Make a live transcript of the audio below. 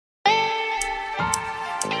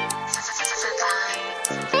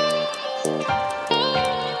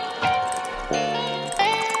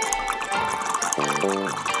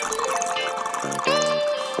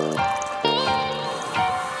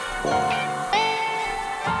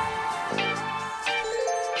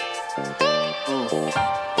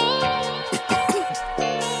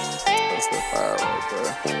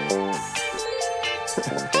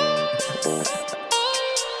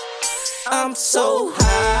so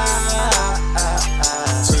high.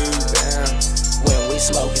 When we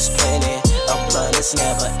smoke, it's plenty. A blunt is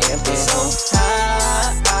never empty. So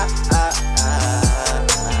high.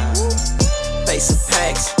 Facing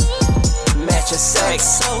packs, matching sex.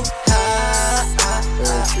 So high.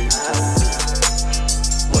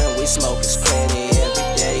 When we smoke, it's plenty. Every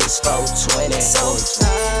day it's 420. So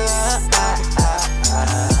high.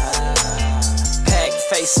 Pack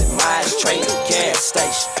facing my straight to gas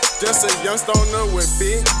station. Just a young stoner with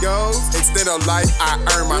big goals. Extend of life, I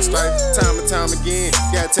earn my stripe. Time and time again,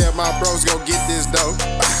 gotta tell my bros, go get this dough.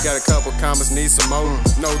 Got a couple commas, need some more.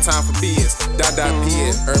 No time for BS.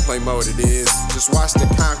 .PS, airplane mode it is. Just watch the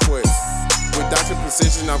conquest. With Dr.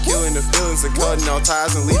 Precision, I'm killing the feelings and cutting all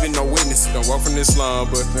ties and leaving no witness. Don't walk from this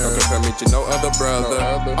slum, but don't compare me to no other brother.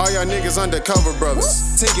 All y'all niggas undercover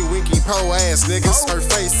brothers. Tinky winky po ass niggas. Her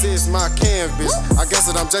face is my canvas. I guess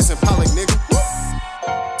that I'm Jason Pollock, nigga.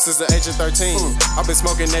 Since the age of 13, I've been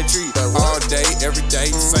smoking that tree all day, every day,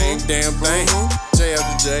 same damn thing. J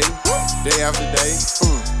after J, day after day.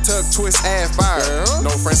 Tuck, twist, ass, fire. No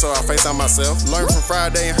friends, so I face on myself. Learn from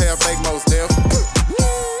Friday and have fake most death.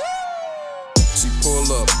 She pull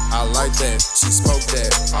up, I like that. She smoke that,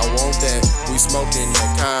 I want that. We smoking that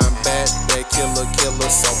combat, that killer,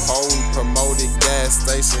 so potent. Promoted gas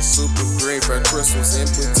station, super green for Christmas in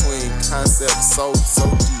between. Concept so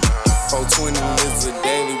deep. 420 is a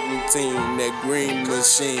daily routine, that green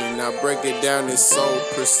machine. I break it down, it's so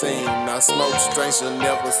pristine. I smoke strange, you'll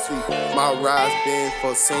never see. My ride's been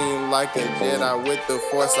foreseen like a Jedi with the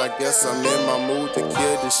force. I guess I'm in my mood to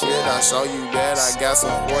kill the shit. I show you that I got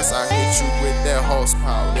some force. I hit you with that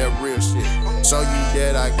horsepower, that real shit. Show you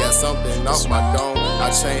that I got something off my dome.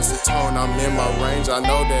 I changed the tone, I'm in my range. I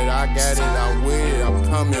know that I got it, I'm with it. I'm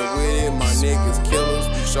coming with it, my niggas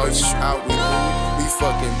killers. We show you how we move, we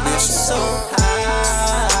fucking bitches. So high.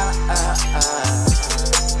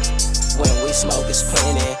 When we smoke, it's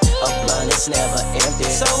plenty. A blunt is never empty.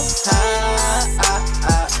 So high.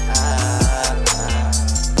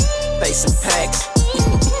 Facing packs,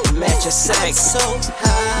 matching sex. So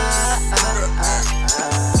high.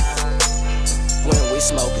 When we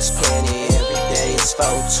smoke, it's plenty. Every day it's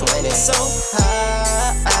 420. So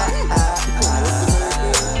high.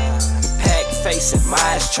 Pack facing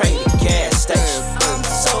my straight to gas station.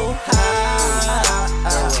 So high.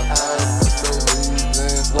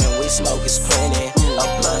 When we smoke, it's plenty. A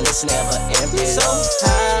blunt is never empty. So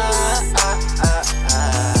high.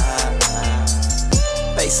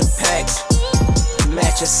 Facing packs,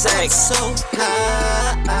 matching sex. So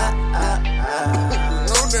high.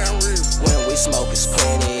 When we smoke, it's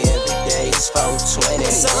plenty. Every day it's 420.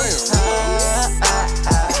 So high.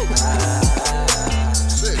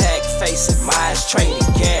 Pack facing my straight to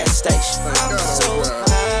gas station. I'm so high.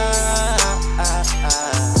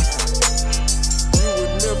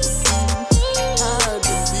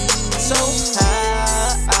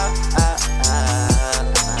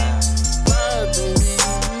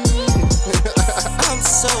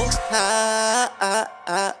 So high.